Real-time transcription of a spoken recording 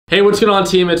Hey, what's going on,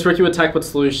 team? It's Ricky with TechWith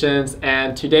Solutions,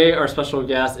 and today our special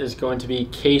guest is going to be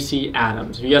Casey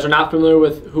Adams. If you guys are not familiar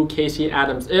with who Casey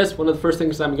Adams is, one of the first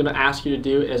things I'm going to ask you to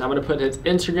do is I'm going to put his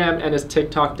Instagram and his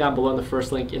TikTok down below in the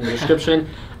first link in the description.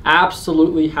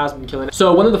 Absolutely has been killing it.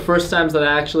 So one of the first times that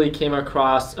I actually came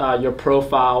across your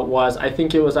profile was, I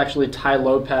think it was actually Tai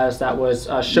Lopez that was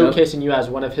showcasing you as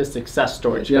one of his success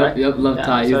stories, right? Yep, love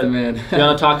Tai, he's the man. You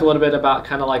want to talk a little bit about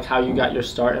kind of like how you got your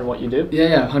start and what you do?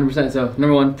 Yeah, 100%. So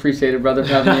number one, appreciate it, brother,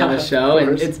 for having me on the show.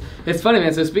 And it's funny,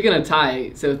 man. So speaking of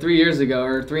Tai, so 3 years ago,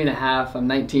 or 3.5, I'm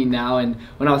 19 now, and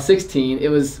when I was 16,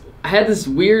 I had this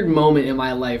weird moment in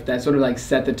my life that sort of like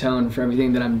set the tone for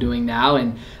everything that I'm doing now.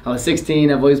 And I was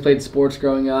 16, I've always played sports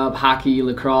growing up, hockey,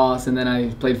 lacrosse, and then I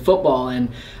played football. And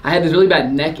I had this really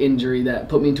bad neck injury that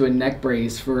put me into a neck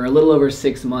brace for a little over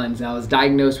 6 months. I was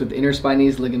diagnosed with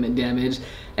interspinous ligament damage.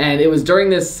 And it was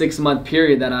during this 6-month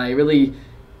period that I really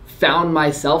found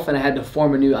myself, and I had to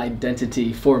form a new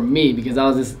identity for me, because I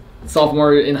was this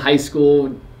sophomore in high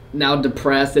school, now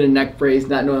depressed in a neck brace,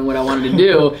 not knowing what I wanted to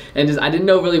do, and I didn't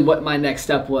know really what my next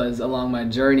step was along my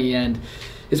journey. And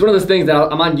it's one of those things that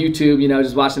I'm on YouTube,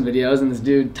 just watching videos, and this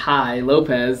dude, Tai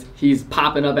Lopez, he's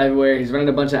popping up everywhere. He's running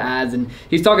a bunch of ads, and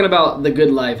he's talking about the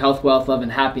good life, health, wealth, love,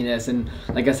 and happiness. And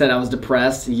like I said, I was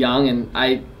depressed, young,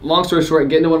 and long story short,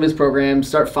 get into one of his programs,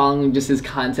 start following just his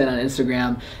content on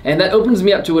Instagram, and that opens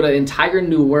me up to an entire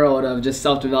new world of just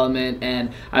self-development.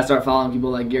 And I start following people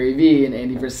like Gary Vee and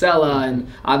Andy Frisella, and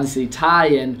obviously Tai,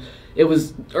 and it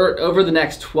was over the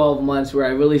next 12 months where I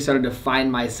really started to find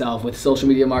myself with social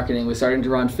media marketing, with starting to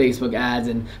run Facebook ads,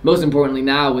 and most importantly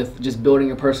now with just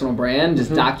building a personal brand,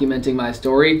 just documenting my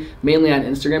story, mainly on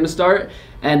Instagram to start.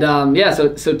 And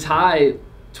so Tai,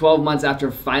 12 months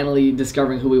after finally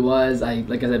discovering who he was,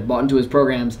 like I said, bought into his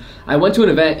programs. I went to an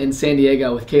event in San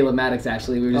Diego with Caleb Maddox,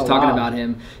 actually. We were just talking about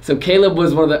him. So Caleb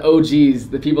was one of the OGs,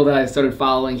 the people that I started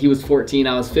following. He was 14,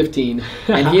 I was 15.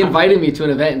 And he invited me to an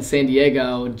event in San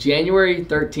Diego, January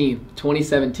 13th,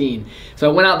 2017. So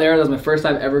I went out there. That was my first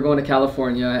time ever going to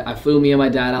California. I flew me and my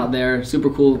dad out there. Super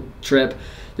cool trip.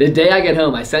 The day I get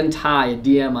home, I send Tai a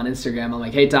DM on Instagram. I'm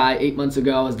like, hey Tai, 8 months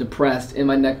ago I was depressed in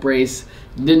my neck brace,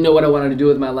 didn't know what I wanted to do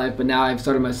with my life, but now I've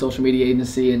started my social media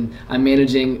agency and I'm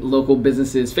managing local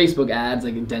businesses, Facebook ads,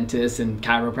 like dentists and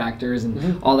chiropractors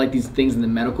and all like these things in the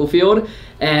medical field.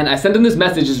 And I sent him this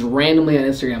message just randomly on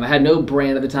Instagram. I had no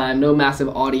brand at the time, no massive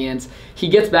audience. He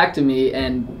gets back to me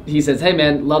and he says, hey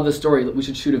man, love the story, we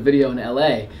should shoot a video in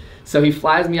LA. So he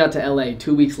flies me out to LA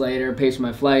 2 weeks later, pays for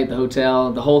my flight, the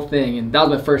hotel, the whole thing, and that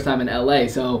was my first time in LA.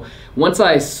 So once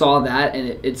I saw that,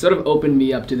 and it sort of opened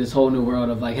me up to this whole new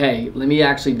world of like, hey, let me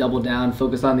actually double down,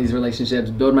 focus on these relationships,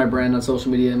 build my brand on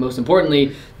social media, and most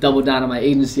importantly, double down on my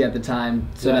agency at the time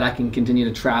so that I can continue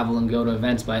to travel and go to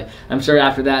events. But I'm sure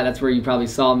after that, that's where you probably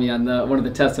saw me on one of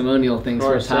the testimonial things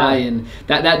for Tai, and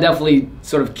that definitely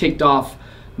sort of kicked off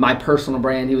my personal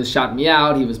brand. He was shouting me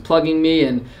out, he was plugging me,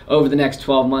 and over the next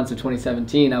 12 months of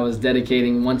 2017, I was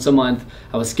dedicating once a month.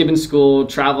 I was skipping school,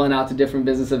 traveling out to different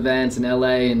business events in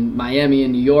LA and Miami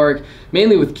and New York,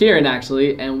 mainly with Kieran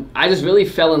actually, and I just really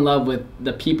fell in love with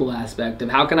the people aspect of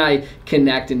how can I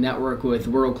connect and network with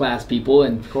world-class people.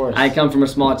 And of course, I come from a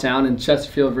small town in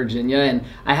Chesterfield, Virginia, and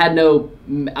I had no,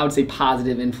 I would say,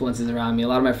 positive influences around me. A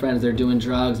lot of my friends, they're doing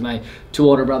drugs. My 2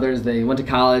 older brothers, they went to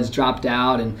college, dropped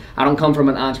out, and I don't come from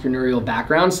an entrepreneurial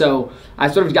background, so I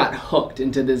sort of got hooked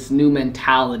into this new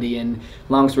mentality. And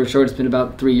long story short, it's been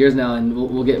about 3 years now, and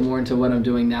we'll get more into what I'm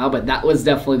doing now, but that was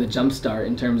definitely the jump start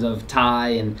in terms of Tai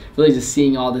and really just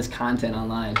seeing all this content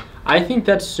online. I think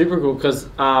that's super cool, because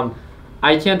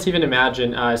I can't even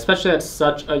imagine, especially at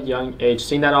such a young age,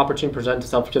 seeing that opportunity present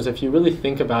itself, because if you really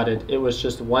think about it, it was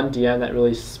just one DM that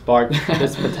really sparked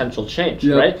this potential change,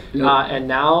 right? Yep. And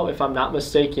now, if I'm not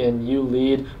mistaken, you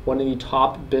lead one of the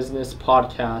top business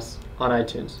podcasts on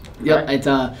iTunes. Yep, right? it's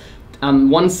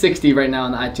I'm 160 right now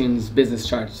on the iTunes business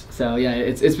charts. So yeah,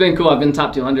 it's been cool. I've been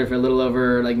top 200 for a little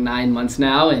over like 9 months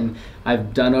now, and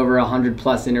I've done over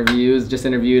 100+ interviews. Just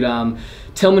interviewed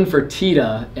Tillman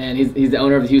Fertitta, and he's the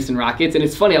owner of the Houston Rockets. And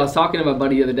it's funny, I was talking to my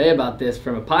buddy the other day about this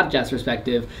from a podcast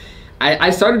perspective. I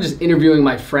started just interviewing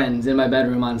my friends in my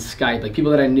bedroom on Skype, like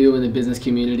people that I knew in the business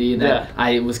community that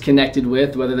I was connected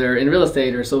with, whether they're in real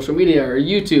estate or social media or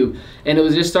YouTube. And it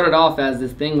was just started off as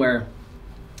this thing where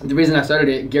the reason I started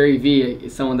it, Gary Vee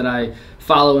is someone that I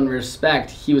follow and respect,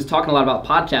 he was talking a lot about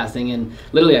podcasting, and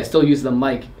literally I still use the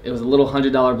mic. It was a little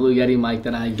 $100 Blue Yeti mic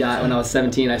that I got when I was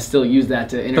 17. I still use that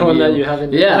to interview. The one that you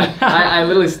haven't. Yeah, I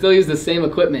literally still use the same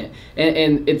equipment,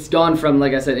 and it's gone from,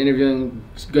 like I said, interviewing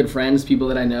good friends, people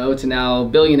that I know, to now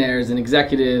billionaires and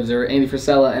executives, or Andy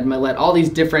Frisella, Ed Mylett, all these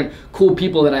different cool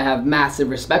people that I have massive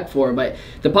respect for. But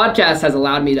the podcast has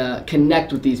allowed me to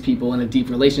connect with these people in a deep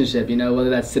relationship, you know, whether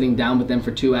that's sitting down with them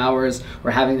for 2 hours or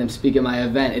having them speak at my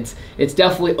event. It's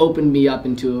definitely opened me up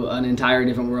into an entire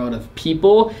different world of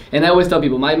people. And I always tell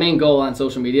people, my main goal on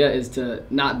social media is to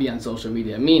not be on social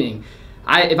media, meaning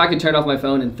if I could turn off my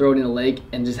phone and throw it in a lake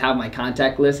and just have my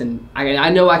contact list, and I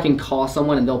know I can call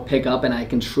someone and they'll pick up and I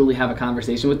can truly have a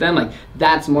conversation with them, like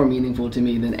that's more meaningful to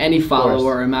me than any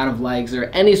follower or amount of likes or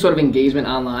any sort of engagement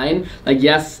online. Like,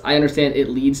 yes, I understand it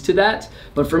leads to that,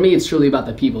 but for me it's truly about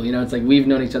the people. You know, it's like we've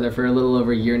known each other for a little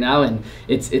over a year now, and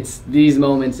it's these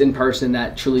moments in person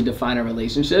that truly define a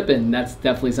relationship, and that's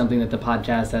definitely something that the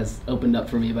podcast has opened up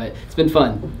for me. But it's been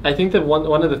fun. I think that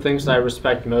one of the things that I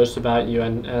respect most about you,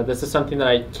 and this is something that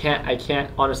I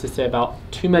can't honestly say about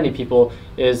too many people,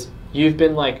 is you've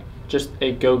been like just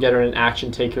a go-getter and an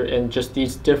action taker in just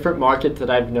these different markets that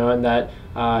I've known that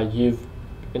you've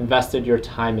invested your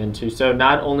time into. So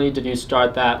not only did you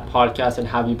start that podcast and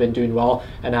have you been doing well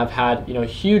and have had, you know,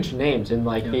 huge names in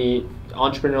like the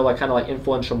entrepreneurial, like kind of like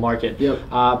influential market,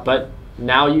 but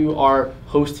now you are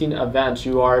hosting events.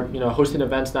 You are, you know, hosting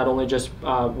events not only just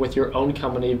with your own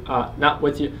company,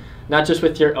 not just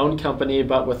with your own company,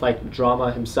 but with like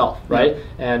Drama himself, right?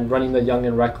 And running the Young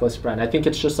and Reckless brand. I think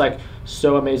it's just like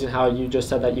so amazing how you just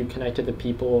said that you connected the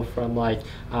people from like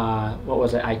what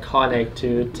was it, Iconic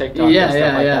to TikTok and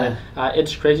stuff like that. And,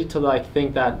 it's crazy to like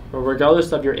think that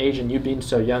regardless of your age and you being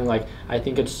so young, like I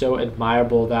think it's so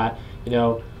admirable that, you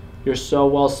know, you're so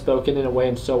well spoken in a way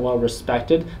and so well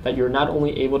respected that you're not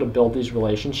only able to build these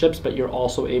relationships, but you're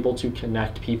also able to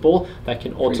connect people that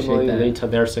can ultimately lead to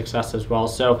their success as well.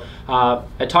 So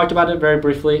I talked about it very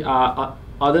briefly.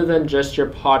 Other than just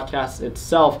your podcast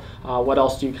itself, what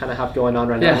else do you kind of have going on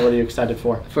right now? What are you excited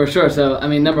for? For sure. So, I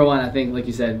mean, number one, I think, like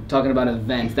you said, talking about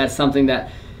events, that's something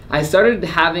that I started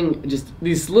having just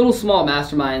these little small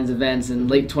masterminds events in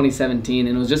late 2017,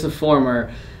 and it was just a form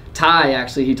where Tai,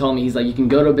 actually, he told me, he's like, you can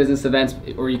go to business events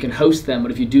or you can host them,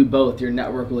 but if you do both, your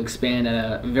network will expand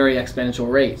at a very exponential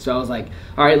rate. So I was like,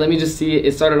 all right, let me just see.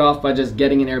 It started off by just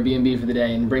getting an Airbnb for the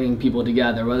day and bringing people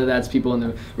together, whether that's people in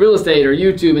the real estate or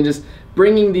YouTube, and just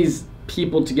bringing these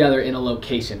people together in a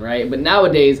location, right? But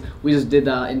nowadays, we just did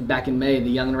back in May, the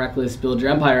Young and Reckless Build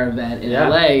Your Empire event in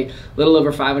LA, little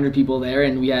over 500 people there,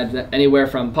 and we had anywhere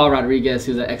from Paul Rodriguez,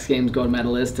 who's an X Games gold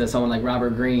medalist, to someone like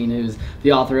Robert Greene, who's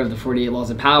the author of the 48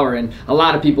 Laws of Power, and a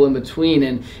lot of people in between.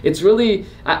 And it's really,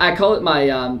 I call it my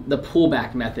the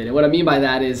pullback method. And what I mean by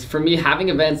that is, for me, having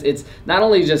events, it's not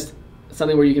only just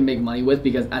something where you can make money with,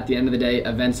 because at the end of the day,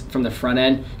 events from the front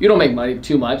end, you don't make money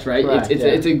too much, right?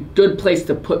 It's a good place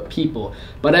to put people.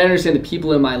 But I understand the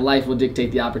people in my life will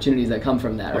dictate the opportunities that come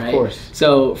from that, right? Of course.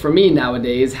 So for me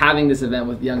nowadays, having this event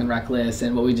with Young and Reckless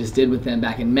and what we just did with them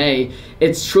back in May,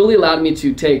 it's truly allowed me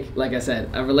to take, like I said,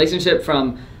 a relationship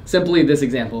from simply this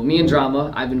example. Me and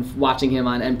Drama, I've been watching him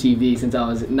on MTV since I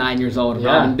was 9 years old.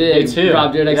 Robin Big,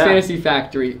 Rob Dyrdek's Fantasy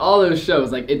Factory, all those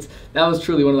shows. Like that was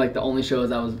truly one of like the only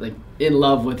shows I was like in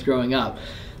love with growing up.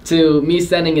 To me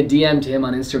sending a DM to him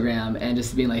on Instagram and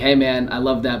just being like, hey man, I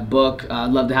love that book.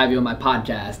 I'd love to have you on my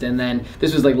podcast. And then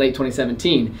this was like late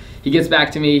 2017. He gets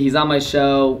back to me. He's on my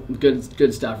show.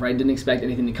 Good stuff, right? Didn't expect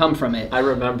anything to come from it. I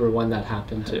remember when that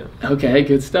happened too. Okay,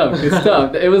 good stuff. Good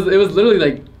stuff. It was literally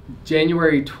like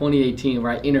January 2018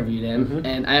 where I interviewed him,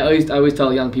 and I always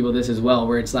tell young people this as well,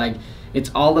 where it's like,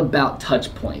 it's all about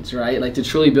touch points, right? Like to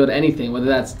truly build anything, whether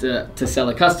that's to sell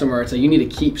a customer, it's like you need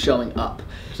to keep showing up.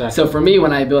 Exactly. So for me,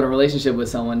 when I build a relationship with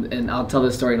someone, and I'll tell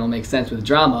this story and it'll make sense with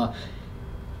Drama,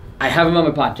 I have him on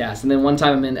my podcast, and then one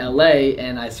time I'm in LA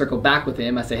and I circle back with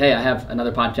him. I say, hey, I have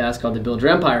another podcast called the Build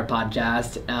Your Empire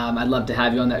podcast. I'd love to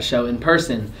have you on that show in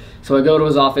person. So I go to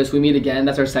his office, we meet again,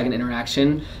 that's our second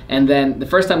interaction. And then the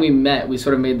first time we met, we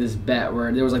sort of made this bet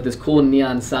where there was like this cool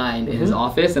neon sign in his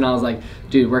office, and I was like,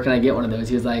 dude, where can I get one of those?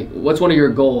 He was like, what's one of your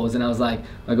goals? And I was like,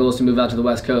 my goal is to move out to the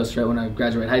West Coast right when I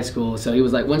graduate high school. So he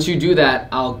was like, once you do that,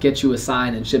 I'll get you a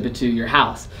sign and ship it to your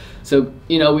house. So,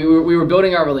 you know, we were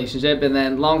building our relationship, and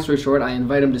then long story short, I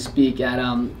invite him to speak at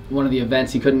one of the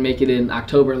events. He couldn't make it in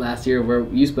October last year where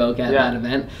you spoke at that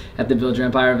event, at the Build Your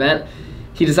Empire event.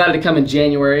 he decided to come in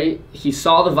January. He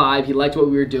saw the vibe. He liked what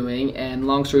we were doing. And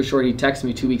long story short, he texted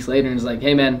me 2 weeks later and was like,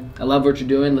 hey, man, I love what you're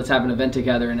doing. Let's have an event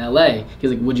together in LA. He's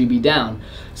like, would you be down?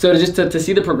 So to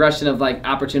see the progression of like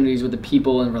opportunities with the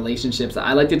people and relationships,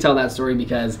 I like to tell that story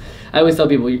because I always tell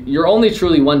people you're only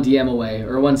truly one DM away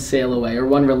or one sale away or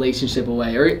one relationship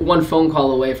away or one phone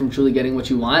call away from truly getting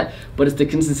what you want. But it's the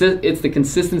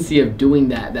consistency of doing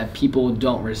that people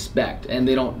don't respect and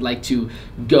they don't like to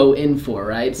go in for,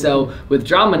 right? So with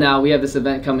Drama now, we have this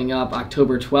event coming up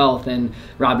October 12th, and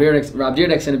Rob Dyrdek's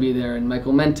going to be there, and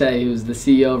Michael Mente, who's the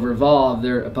CEO of Revolve.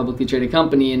 They're a publicly traded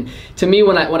company. And to me,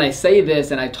 when I say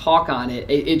this and I talk on it,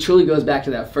 it truly goes back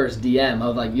to that first DM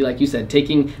of like you said,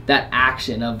 taking that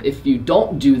action of if you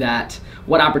don't do that,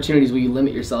 what opportunities will you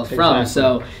limit yourself from? Exactly.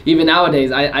 So even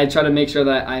nowadays, I try to make sure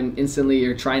that I'm instantly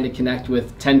or trying to connect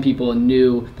with 10 people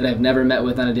new that I've never met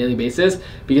with on a daily basis,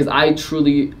 because I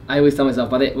always tell myself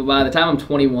by the time I'm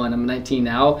 21, I'm 19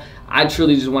 now, I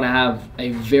truly just want to have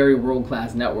a very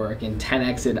world-class network and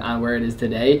 10x it on where it is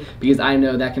today, because I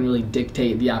know that can really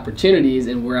dictate the opportunities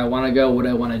and where I want to go, what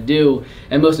I want to do,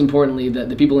 and most importantly,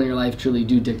 the people in your life truly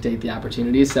do dictate the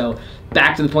opportunities. So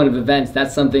back to the point of events,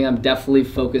 that's something I'm definitely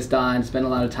focused on, spend a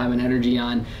lot of time and energy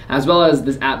on, as well as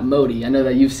this app MOTI. I know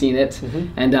that you've seen it,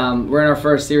 and we're in our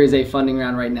first Series A funding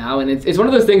round right now, and it's one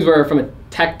of those things where from a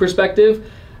tech perspective,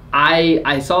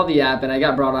 I saw the app and I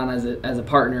got brought on as a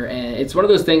partner, and it's one of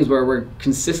those things where we're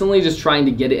consistently just trying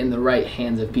to get it in the right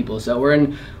hands of people. So we're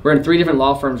in 3 different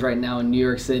law firms right now in New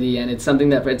York City, and it's something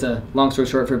that, it's a long story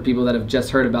short for people that have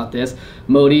just heard about this.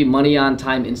 MOTI, Money on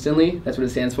Time Instantly, that's what it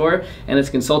stands for, and it's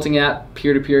a consulting app,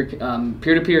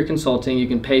 peer-to-peer consulting. You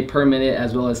can pay per minute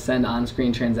as well as send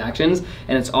on-screen transactions,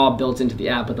 and it's all built into the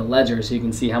app with a ledger, so you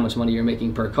can see how much money you're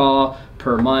making per call,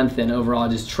 per month, and overall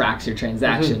just tracks your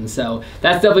transactions. So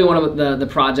that's definitely one of the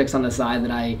projects on the side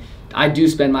that I do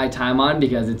spend my time on,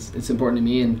 because it's important to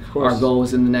me, and our goal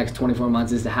is in the next 24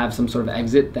 months is to have some sort of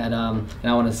exit that and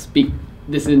I want to speak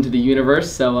this into the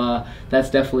universe. So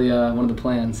that's definitely one of the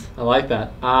plans. I like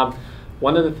that.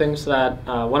 One of the things that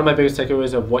one of my biggest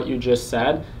takeaways of what you just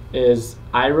said is,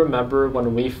 I remember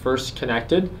when we first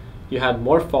connected, you had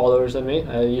more followers than me.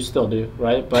 You still do,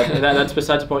 right? But that's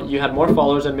besides the point. You had more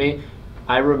followers than me.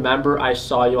 I remember I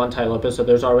saw you on Tai Lopez, so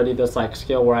there's already this like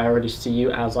scale where I already see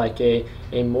you as like a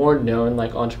more known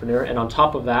like entrepreneur, and on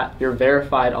top of that, you're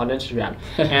verified on Instagram.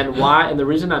 And the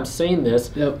reason I'm saying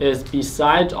this is,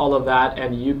 besides all of that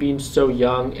and you being so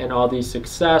young and all the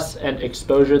success and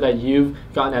exposure that you've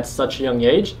gotten at such a young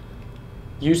age,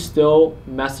 you still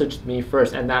messaged me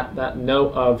first, and that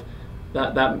note of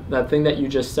that thing that you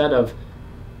just said of,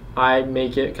 I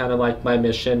make it kind of like my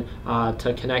mission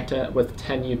to connect with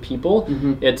 10 new people.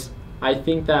 I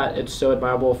think that it's so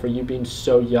admirable for you being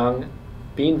so young,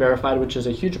 being verified, which is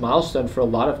a huge milestone for a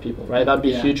lot of people, right? That'd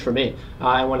be huge for me.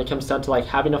 And when it comes down to like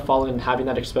having a following and having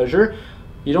that exposure,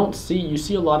 you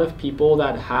see a lot of people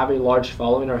that have a large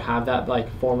following or have that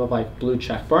like form of like blue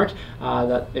check mark,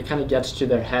 that it kind of gets to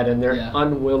their head, and they're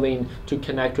unwilling to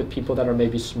connect with people that are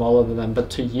maybe smaller than them. But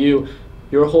to you,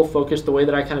 your whole focus, the way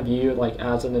that I kind of view you, like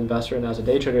as an investor and as a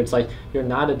day trader, it's like you're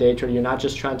not a day trader. You're not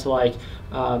just trying to like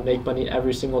make money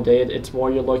every single day. It's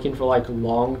more you're looking for like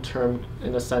long-term,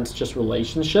 in a sense, just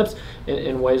relationships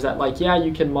in ways that like, yeah,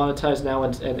 you can monetize now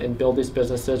and build these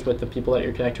businesses with the people that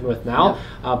you're connecting with now.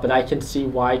 But I can see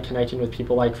why connecting with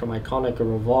people like from Iconic or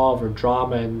Revolve or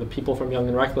Drama and the people from Young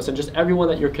and Reckless and just everyone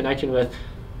that you're connecting with,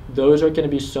 those are going to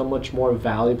be so much more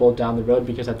valuable down the road,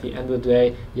 because at the end of the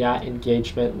day,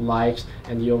 engagement, likes,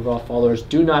 and the overall followers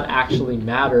do not actually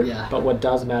matter. But what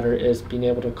does matter is being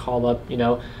able to call up,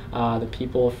 the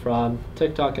people from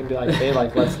TikTok and be like, hey,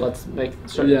 like let's make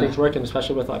certain things work, and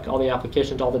especially with like all the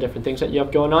applications, all the different things that you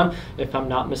have going on. If I'm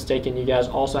not mistaken, you guys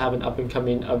also have an up and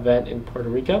coming event in Puerto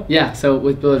Rico. Yeah, so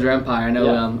with Build Your Empire, I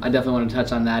know I definitely want to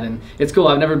touch on that, and it's cool.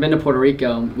 I've never been to Puerto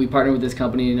Rico. We partnered with this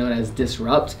company known as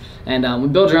Disrupt, and we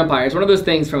Build Your Empire. It's one of those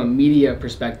things from a media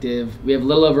perspective. We have a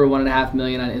little over 1.5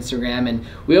 million on Instagram, and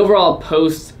we overall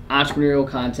post entrepreneurial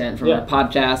content from our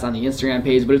podcast on the Instagram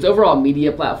page, but it's overall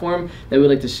media platform that we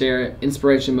like to share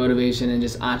inspiration, motivation, and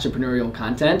just entrepreneurial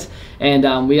content.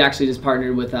 And we actually just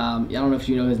partnered with, I don't know if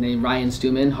you know his name, Ryan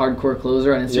Stewman, Hardcore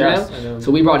Closer on Instagram. Yes, I know.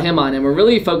 So we brought him on, and we're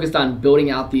really focused on building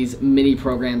out these mini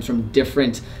programs from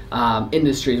different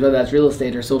industries, whether that's real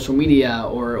estate or social media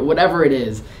or whatever it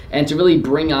is, and to really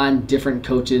bring on different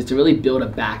coaches to really build a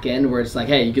back end where it's like,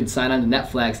 hey, you could sign on to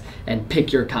Netflix and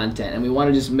pick your content. And we want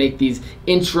to just make these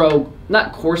intro intro,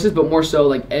 not courses, but more so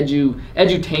like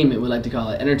edutainment, we like to call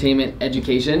it, entertainment,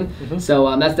 education.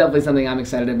 So that's definitely something I'm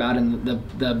excited about. And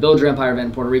the Build Your Empire event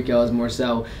in Puerto Rico is more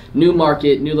so new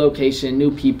market, new location,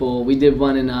 new people. We did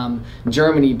one in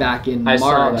Germany back in March. I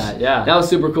saw that, yeah. That was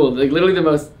super cool. Like literally the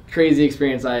most crazy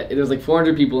experience. There was like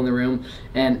 400 people in the room,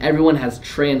 and everyone has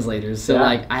translators. So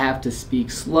like I have to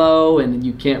speak slow, and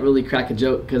you can't really crack a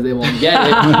joke because they won't get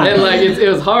it. And like it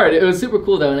was hard. It was super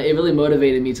cool though, and it really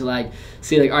motivated me to like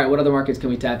see like, all right, what other markets can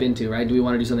we tap into, right? Do we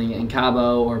want to do something in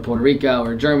Cabo or Puerto Rico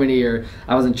or Germany, or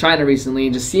I was in China recently,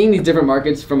 and just seeing these different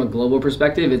markets from a global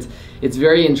perspective, it's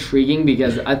very intriguing,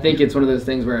 because I think it's one of those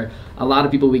things where a lot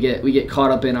of people we get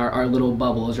caught up in our little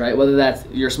bubbles, right? Whether that's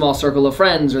your small circle of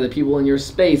friends or the people in your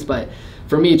space. But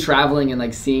for me, traveling and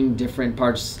like seeing different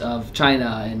parts of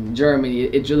China and Germany,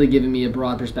 it's really given me a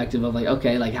broad perspective of like,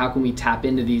 okay, like how can we tap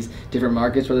into these different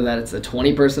markets, whether that it's a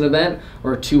 20-person event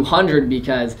or 200,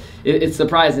 because it's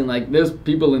surprising. Like those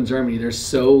people in Germany, they're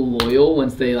so loyal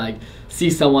once they like see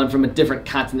someone from a different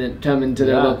continent come into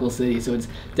their local city. So it's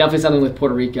definitely something with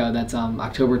Puerto Rico. That's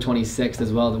October 26th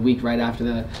as well, the week right after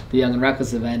the Young and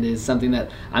Reckless event, is something that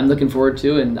I'm looking forward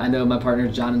to, and I know my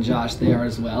partners John and Josh, they are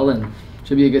as well, and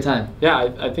should be a good time.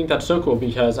 Yeah, I think that's so cool,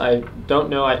 because I don't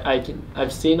know,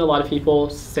 I've seen a lot of people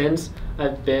since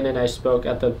I've been and I spoke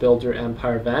at the Build Your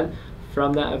Empire event.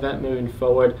 From that event moving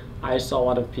forward, I saw a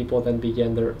lot of people then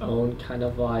begin their own kind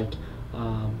of like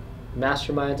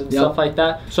masterminds and stuff like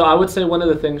that. So I would say one of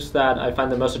the things that I find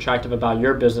the most attractive about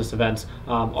your business events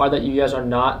are that you guys are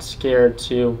not scared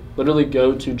to literally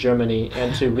go to Germany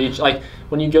and to reach, like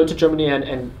when you go to Germany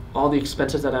and all the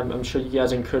expenses that I'm sure you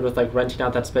guys incurred with like renting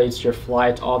out that space, your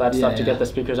flight, all that stuff to get the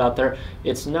speakers out there,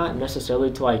 it's not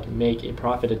necessarily to like make a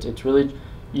profit. It's really,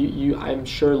 you I'm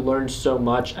sure learn so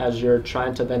much as you're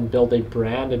trying to then build a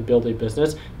brand and build a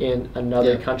business in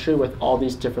another country with all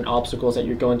these different obstacles that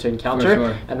you're going to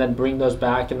encounter, and then bring those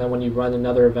back. And then when you run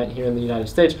another event here in the United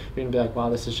States, you're gonna be like, wow,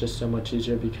 this is just so much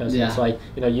easier, because it's like,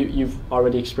 you know, you've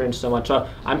already experienced so much. So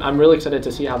I'm really excited to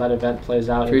see how that event plays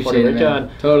out in Puerto Rico.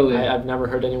 And totally. I've never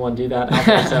heard anyone do that out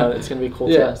there, so it's gonna be cool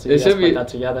to see you guys put that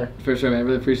together. For sure, man. I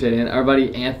really appreciate it. And our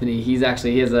buddy Anthony, he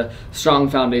has a strong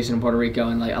foundation in Puerto Rico,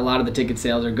 and like a lot of the ticket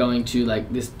sales are going to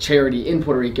like this charity in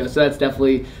Puerto Rico. So that's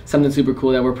definitely something super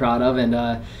cool that we're proud of, and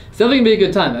it's definitely gonna be a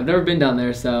good time. I've never been down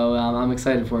there, so I'm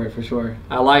excited for it for sure.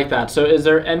 I like that. So is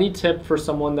there any tip for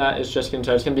someone that is just getting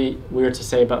started? It's gonna be weird to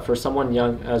say, but for someone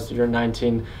young, as you're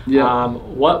 19,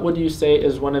 what would you say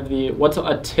is what's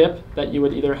a tip that you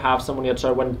would either have someone get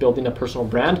started when building a personal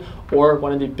brand, or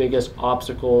one of the biggest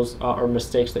obstacles or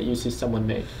mistakes that you see someone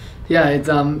make? Yeah,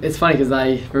 it's funny,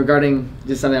 because regarding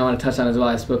just something I want to touch on as well,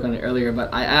 I spoke on it earlier,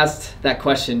 but I asked that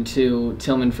question to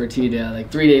Tillman Fertitta like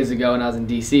 3 days ago when I was in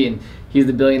DC, and he's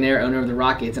the billionaire owner of the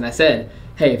Rockets, and I said,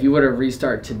 hey, if you were to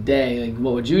restart today, like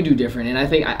what would you do different? And I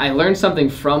think I learned something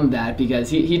from that, because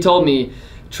he told me,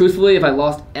 truthfully, if I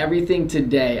lost everything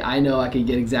today, I know I could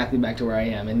get exactly back to where I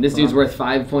am. And this dude's worth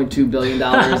 $5.2 billion,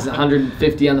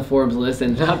 150 on the Forbes list,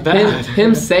 and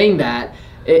him saying that,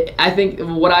 I think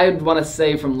what I would want to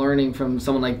say from learning from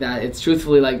someone like that, it's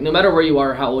truthfully like, no matter where you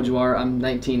are, how old you are, I'm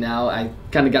 19 now, I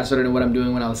kind of got started in what I'm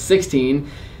doing when I was 16.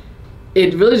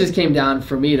 It really just came down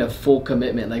for me to full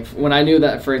commitment. Like when I knew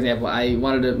that, for example, I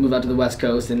wanted to move out to the West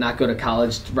Coast and not go to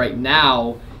college right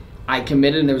now, I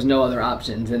committed and there was no other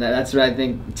options. And that's what I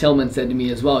think Tillman said to me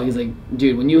as well. He's like,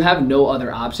 dude, when you have no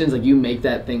other options, like you make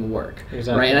that thing work.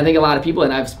 Exactly. Right? And I think a lot of people,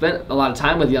 and I've spent a lot of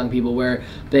time with young people where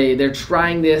they're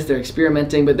trying this, they're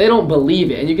experimenting, but they don't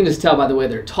believe it. And you can just tell by the way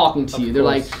they're talking to you. They're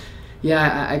like,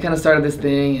 yeah, I kind of started this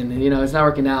thing, and you know it's not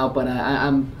working out, but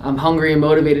I'm hungry and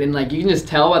motivated, and like you can just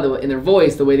tell by in their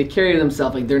voice, the way they carry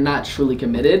themselves, like they're not truly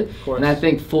committed. And I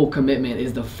think full commitment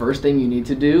is the first thing you need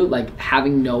to do. Like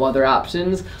having no other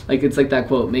options, like it's like that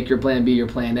quote, make your plan B your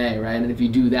plan A, right? And if you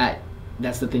do that,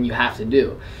 that's the thing you have to do.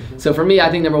 Mm-hmm. So for me, I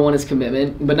think number one is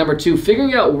commitment, but number two,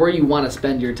 figuring out where you want to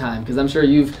spend your time, because I'm sure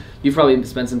you've probably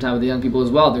spent some time with the young people as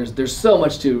well. There's so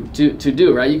much to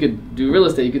do, right? You could do real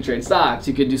estate, you could trade stocks,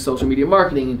 you could do social media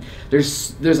marketing.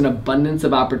 There's an abundance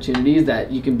of opportunities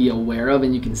that you can be aware of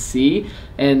and you can see.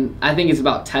 And I think it's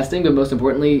about testing, but most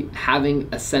importantly, having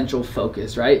essential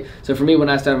focus, right? So for me, when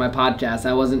I started my podcast,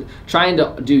 I wasn't trying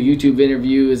to do YouTube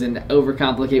interviews and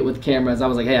overcomplicate with cameras. I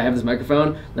was like, hey, I have this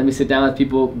microphone. Let me sit down with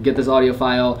people, get this audio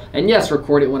file, and yes,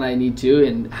 record it when I need to,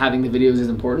 and having the videos is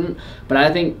important. But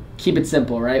I think keep it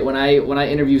simple, right? When I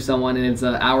interview someone and it's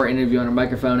an hour interview on a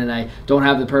microphone and I don't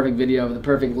have the perfect video or the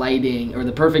perfect lighting or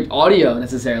the perfect audio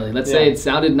necessarily. Let's say it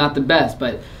sounded not the best,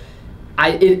 but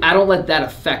I don't let that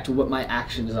affect what my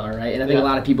actions are, right? And I think a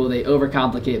lot of people, they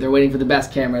overcomplicate. They're waiting for the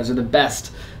best cameras or the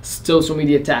best social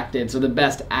media tactics or the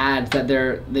best ads that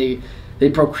they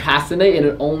procrastinate, and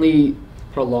it only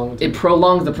prolongs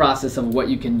the process of what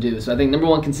you can do. So I think number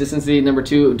one, consistency. Number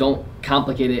two, don't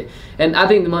complicate it. And I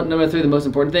think number three, the most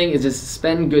important thing is just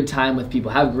spend good time with people.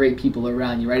 Have great people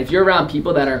around you, right? If you're around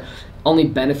people that are only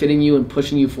benefiting you and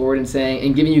pushing you forward and saying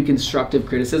and giving you constructive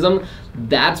criticism,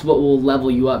 that's what will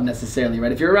level you up necessarily,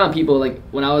 right? If you're around people, like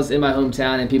when I was in my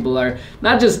hometown and people are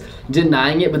not just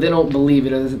denying it, but they don't believe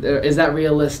it. Is that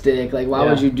realistic? Like, why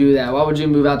would you do that? Why would you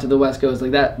move out to the West Coast?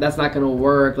 Like that's not going to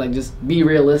work. Like, just be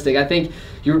realistic. I think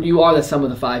you are the sum of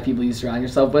the 5 people you surround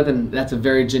yourself with, and that's a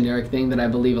very generic thing that I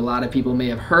believe a lot of people may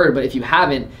have heard, but if you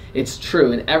haven't, it's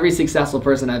true. And every successful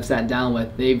person I've sat down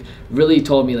with, they've really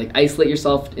told me, like, isolate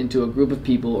yourself into a group of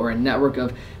people or a network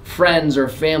of friends or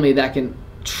family that can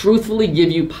truthfully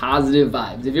give you positive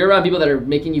vibes. If you're around people that are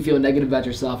making you feel negative about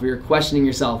yourself or you're questioning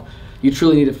yourself, you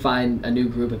truly need to find a new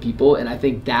group of people. And I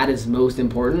think that is most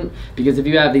important, because if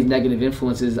you have these negative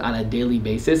influences on a daily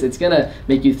basis, it's going to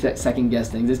make you second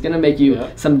guess things. It's going to make you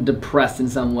some depressed in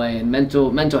some way, and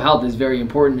mental health is very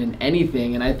important in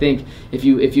anything. And I think if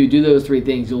you do those 3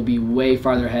 things, you'll be way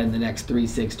farther ahead in the next 3,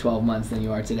 6, 12 months than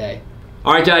you are today.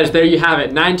 All right, guys, there you have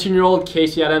it. 19-year-old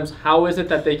Casey Adams. How is it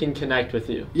that they can connect with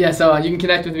you? Yeah, so you can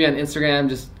connect with me on Instagram,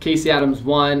 just Casey Adams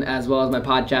 1, as well as my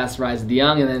podcast, Rise of the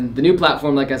Young. And then the new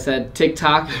platform, like I said,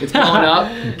 TikTok, it's blowing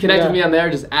up. Connect with me on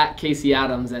there, just at Casey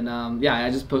Adams. And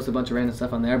I just post a bunch of random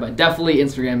stuff on there, but definitely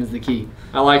Instagram is the key.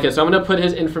 I like it. So I'm going to put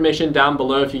his information down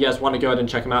below if you guys want to go ahead and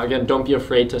check him out. Again, don't be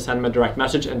afraid to send him a direct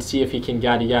message and see if he can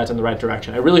guide you guys in the right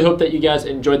direction. I really hope that you guys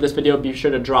enjoyed this video. Be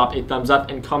sure to drop a thumbs up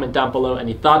and comment down below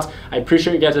any thoughts. I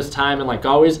appreciate you guys' time. And like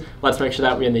always, let's make sure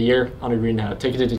that we end the year on a green note. Take it easy.